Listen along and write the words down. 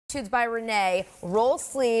by Renee, roll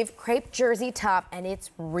sleeve, crepe jersey top, and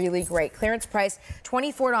it's really great. Clearance price,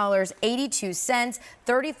 $24.82,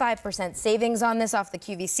 35% savings on this off the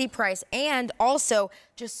QVC price, and also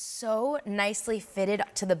just so nicely fitted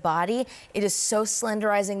to the body. It is so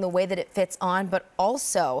slenderizing the way that it fits on, but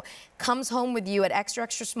also comes home with you at extra,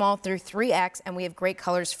 extra small through 3X, and we have great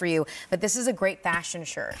colors for you. But this is a great fashion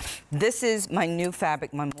shirt. This is my new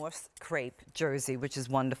fabric, my morph crepe jersey, which is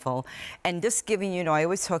wonderful. And just giving you know, I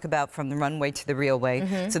always talk about from the runway to the real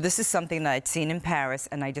way. So this is something that I'd seen in Paris,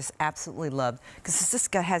 and I just absolutely loved. Because this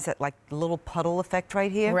guy has that like little puddle effect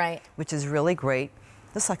right here. Right. Which is really great.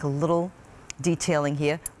 Just like a little detailing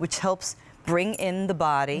here, which helps bring in the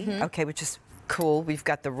body, okay, which is cool. We've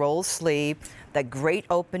got the roll sleeve, that great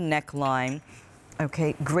open neckline.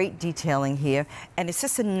 Okay, great detailing here. And it's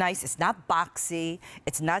just a nice, it's not boxy,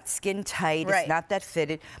 it's not skin tight, it's not that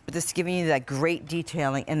fitted, but it's giving you that great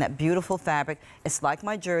detailing and that beautiful fabric. It's like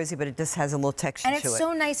my jersey, but it just has a little texture to it. And it's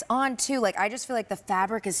so nice on too. Like, I just feel like the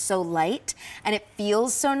fabric is so light and it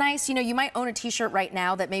feels so nice. You know, you might own a t-shirt right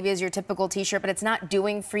now that maybe is your typical t-shirt, but it's not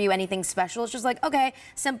doing for you anything special. It's just like, okay,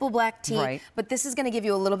 simple black tee. Right. But this is gonna give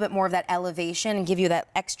you a little bit more of that elevation and give you that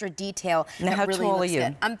extra detail. Now, how really tall are you?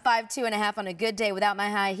 Good. I'm 5'2.5" on a good day without my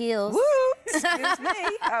high heels. Woo! Excuse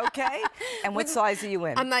me. Okay. And what size are you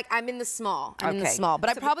in? I'm in the small. I'm in the small. But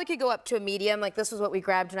I probably could go up to a medium. Like, this was what we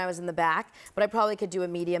grabbed when I was in the back. But I probably could do a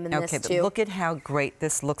medium in this too. Okay, but look at how great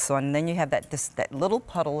this looks on. And then you have that little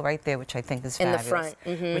puddle right there, which I think is fabulous. In the front.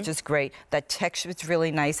 Which is great. That texture is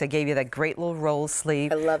really nice. I gave you that great little roll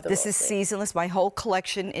sleeve. I love the This roll is sleeve. seasonless. My whole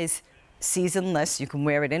collection is seasonless. You can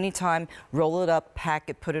wear it anytime, roll it up, pack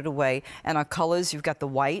it, put it away. And our colors, you've got the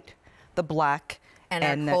white, the black, and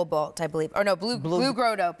our cobalt, I believe. Or no, blue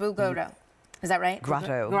grotto. Is that right?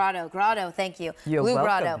 Grotto. Grotto, thank you. You're blue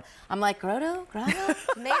welcome. grotto. I'm like, grotto, tomato,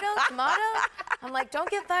 tomato? I'm like, don't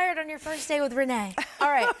get fired on your first day with Renee. All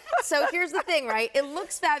right, so here's the thing, right? It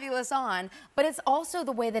looks fabulous on, but it's also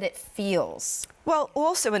the way that it feels. Well,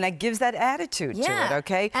 also, and that gives that attitude to it,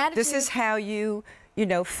 okay? This is how you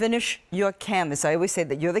know, finish your canvas. I always say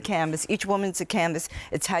that you're the canvas. Each woman's a canvas.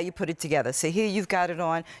 It's how you put it together. So here you've got it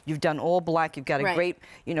on. You've done all black. You've got a great,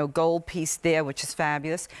 you know, gold piece there, which is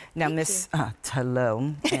fabulous. Now, Miss,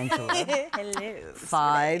 hello, Angela. Hello.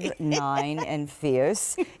 5'9" and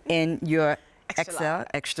fierce in your XL,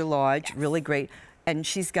 extra large, really great. And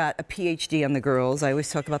she's got a PhD on the girls. I always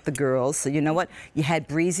talk about the girls. So you know what? You had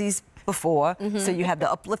breezies before, so you have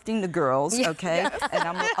the uplifting the girls, okay? And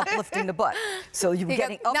I'm uplifting the butt. So you're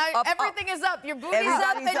getting up, now up, everything is up. Your booty's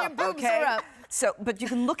up and your boobs are up. So, but you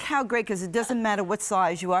can look how great, because it doesn't matter what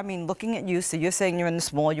size you are. I mean, looking at you, so you're saying you're in the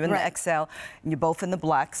small, you're in the XL, and you're both in the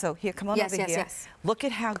black. So here, come on over here. Yes. Look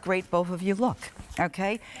at how great both of you look,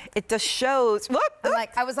 okay? It just shows,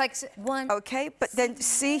 I was like, one. Okay, but then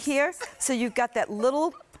see here? So you've got that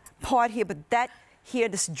little part here, but that here,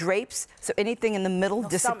 this drapes, so anything in the middle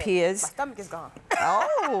disappears. My stomach is gone.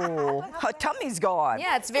 Oh, her tummy's gone.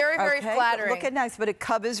 Yeah, it's very, very flattering. Look at nice, but it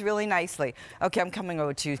covers really nicely. Okay, I'm coming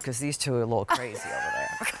over to you because these two are a little crazy over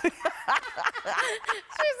there.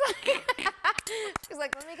 She's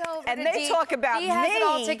like, let me go over and to they Dee. talk about Dee me. has it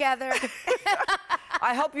all together.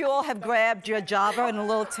 I hope you all have grabbed your Java and a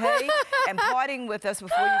little tea and partying with us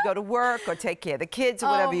before you go to work or take care of the kids or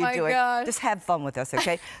whatever you're doing. Gosh. Just have fun with us,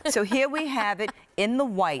 okay? So here we have it in the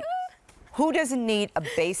white. Who doesn't need a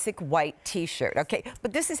basic white t-shirt, okay?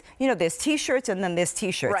 But this is, you know, there's t-shirts and then there's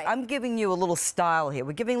t-shirts. Right. I'm giving you a little style here.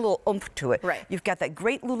 We're giving a little oomph to it. Right. You've got that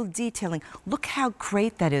great little detailing. Look how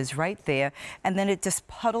great that is right there. And then it just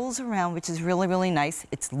puddles around, which is really, really nice.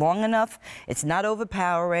 It's long enough. It's not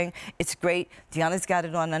overpowering. It's great. Deanna's got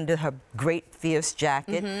it on under her great fierce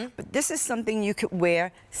jacket. But this is something you could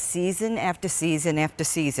wear season after season after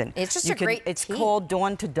season. It's just a great It's tee. called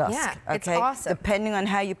dawn to dusk. Yeah, okay? it's awesome. Depending on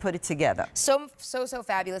how you put it together. So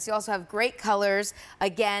fabulous. You also have great colors.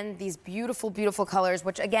 Again, these beautiful, beautiful colors,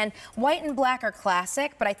 which again, white and black are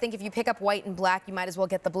classic, but I think if you pick up white and black, you might as well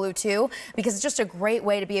get the blue too, because it's just a great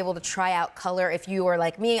way to be able to try out color. If you are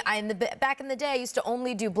like me, back in the day, I used to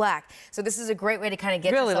only do black. So this is a great way to kind of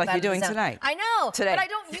get really yourself like out you're of the doing zone. tonight. I know, today. but I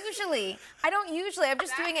don't usually. I'm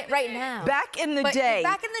just doing it right now. Back in the But day.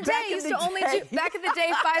 Back in the day, I used to only do, back in the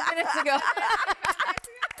day 5 minutes ago.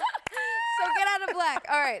 So get out of black.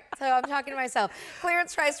 All right, so I'm talking to myself.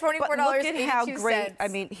 Clearance price, $24.82. But look at how great, I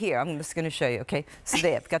mean, here, I'm just going to show you, okay? So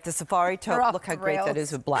there, I've got the safari taupe. Look how great that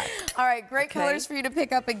is with black. All right, great colors for you to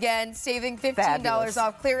pick up again, saving $15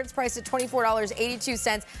 off. Clearance price at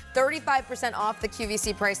 $24.82, 35% off the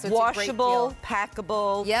QVC price. So it's washable, a great deal.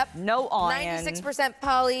 packable, Yep. no iron. 96%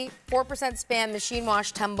 poly, 4% span, machine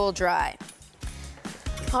wash, tumble dry.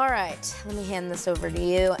 All right, let me hand this over to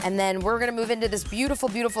you. And then we're gonna move into this beautiful,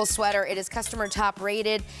 beautiful sweater. It is customer top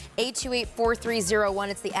rated, 8284301.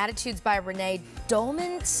 It's the Attitudes by Renee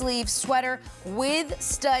dolman sleeve sweater with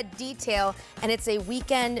stud detail. And it's a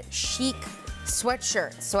weekend chic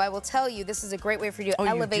sweatshirt. So I will tell you, this is a great way for you to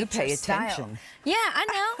elevate you do pay your attention. style. Yeah, I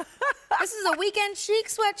know. This is a weekend chic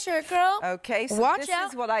sweatshirt, girl. Okay, so Watch this out.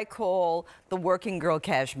 is what I call the working girl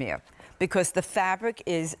cashmere, because the fabric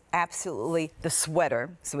is absolutely the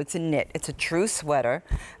sweater. So it's a knit. It's a true sweater.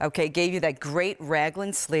 Okay, gave you that great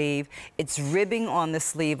raglan sleeve. It's ribbing on the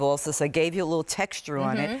sleeve also, so I gave you a little texture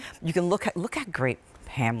on it. You can look how great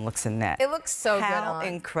Pam looks in that. It looks so good How on.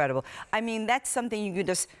 incredible. I mean, that's something you could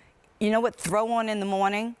just, you know what, throw on in the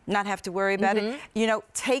morning, not have to worry about it. You know,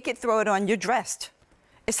 take it, throw it on, you're dressed.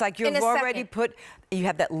 It's like you've already put, you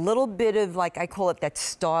have that little bit of, like I call it that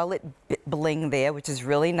starlet bling there, which is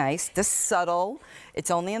really nice. Just subtle.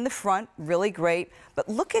 It's only in the front, really great. But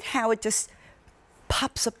look at how it just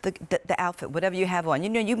pops up the outfit, whatever you have on. You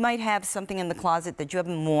know, you might have something in the closet that you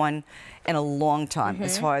haven't worn in a long time,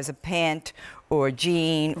 as far as a pant or a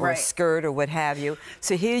jean or a skirt or what have you.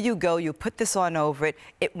 So here you go, you put this on over it.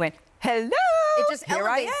 It went, hello! It just Here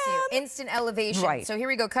elevates I you. am. Instant elevation. Right. So here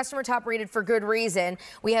we go. Customer top rated for good reason.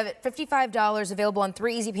 We have it $55 available on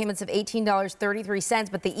 3 easy payments of $18.33.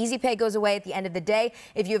 But the easy pay goes away at the end of the day.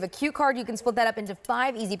 If you have a Q card, you can split that up into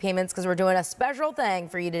 5 easy payments because we're doing a special thing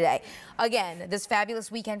for you today. Again, this fabulous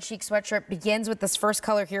weekend chic sweatshirt begins with this first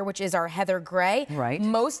color here, which is our heather gray. Right.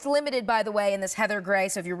 Most limited, by the way, in this heather gray.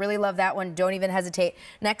 So if you really love that one, don't even hesitate.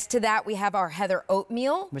 Next to that, we have our heather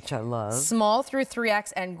oatmeal. Which I love. Small through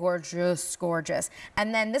 3X and gorgeous, gorgeous.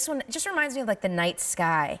 And then this one just reminds me of like the night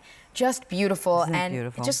sky. Just beautiful. Isn't it and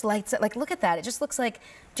beautiful? It just lights it. Like, look at that. It just looks like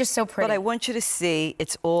just so pretty. But I want you to see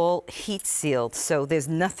it's all heat sealed, so there's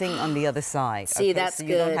nothing on the other side. See, that's so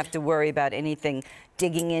you don't good. have to worry about anything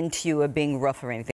digging into you or being rough or anything.